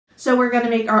So we're gonna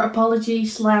make our apology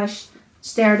 /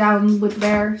 stare down with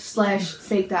bear /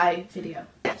 fake die video.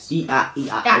 Yes.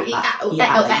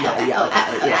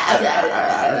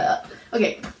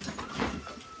 Oké.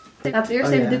 Laten we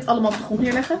eerst even dit allemaal op de grond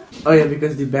neerleggen. Oh yeah,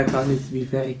 because the background needs to be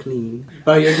very clean.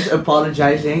 Oh, you're just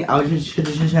apologizing. I should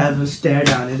just have a stare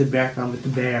down in the background with the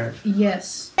bear.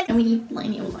 Yes. And we need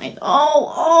plenty of light.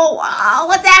 Oh,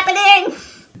 what's happening?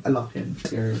 I love him.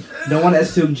 Don't want to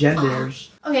assume genders.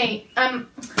 Okay,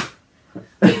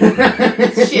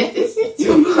 shit, it's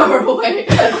too far away.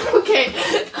 Okay.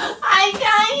 Hi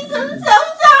guys, I'm so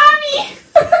sorry.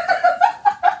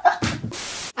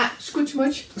 Scooch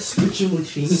much.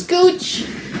 Scoochie. Scooch.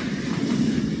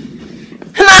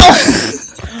 Hello.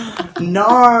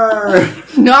 Nar.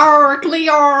 Nar,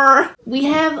 clear. We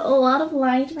have a lot of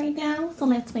light right now, so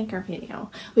let's make our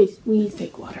video. Wait, we need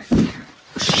fake water.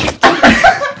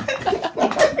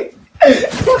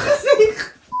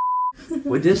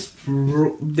 With this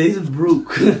brook.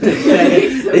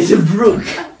 It's a brook.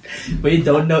 But you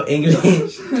don't know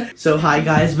English. So hi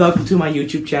guys, welcome to my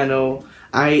YouTube channel.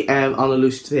 I am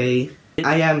unfunny.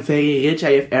 I am very rich,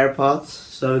 I have AirPods.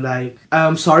 So like,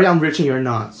 sorry I'm rich and you're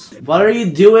not. What are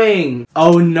you doing?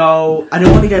 Oh no, I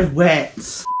don't want to get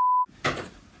wet.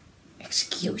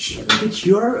 Excuse you. But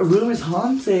your room is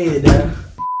haunted.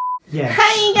 Yeah.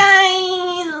 Hi guys.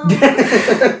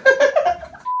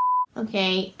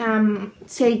 Okay,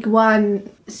 take 1,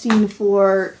 scene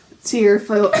 4, tier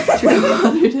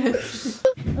 200.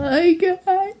 Hi guys.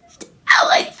 I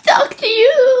want to talk to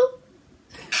you.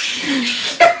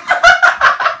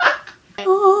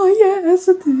 Oh yes,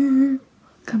 I do.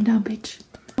 Come down, bitch.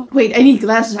 Wait, I need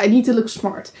glasses. I need to look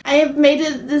smart. I have made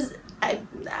it this.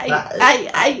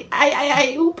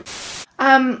 Oop.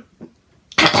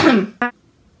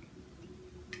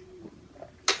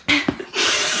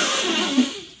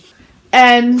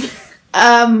 And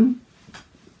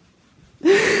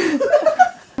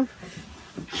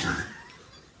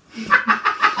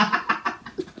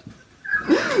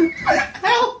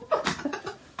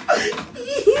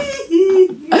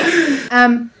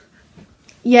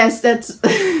yes, that's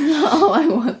all I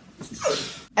want.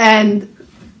 And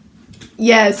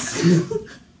yes,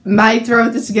 my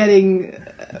throat is getting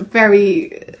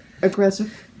very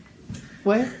aggressive.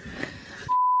 What?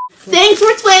 Thanks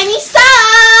for 20 subs!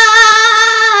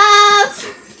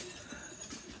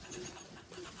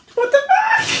 What the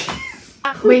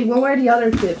fuck? Wait, what were the other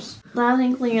tips? Loud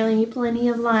and clearly, plenty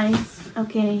of lights.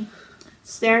 Okay.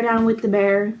 Stare down with the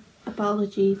bear.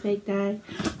 Apology, fake die.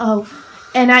 Oh,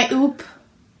 and oop.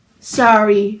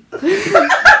 Sorry.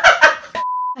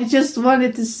 I just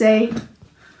wanted to say,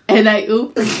 and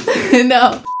oop.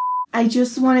 No. I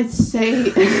just wanted to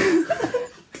say.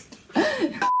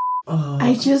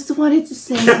 I just wanted to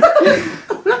say.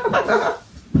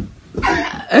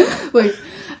 Wait.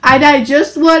 And I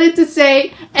just wanted to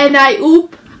say, and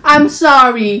oop. I'm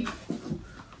sorry.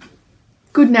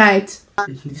 Good night.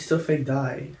 You need to still fake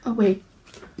die. Oh wait.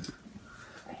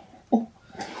 Oh.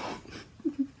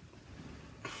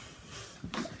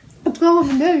 A blow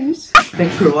my nose.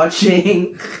 Thanks for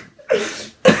watching.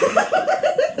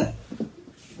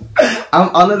 I'm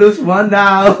on the loose one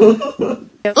now.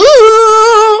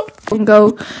 And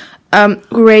go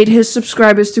rate his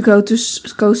subscribers to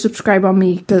go subscribe on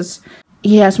me because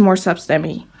he has more subs than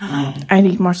me. I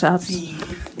need more subs.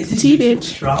 Is Tea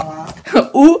bitch. Drama?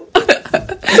 Ooh.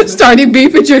 Starting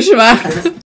beef with Joshua.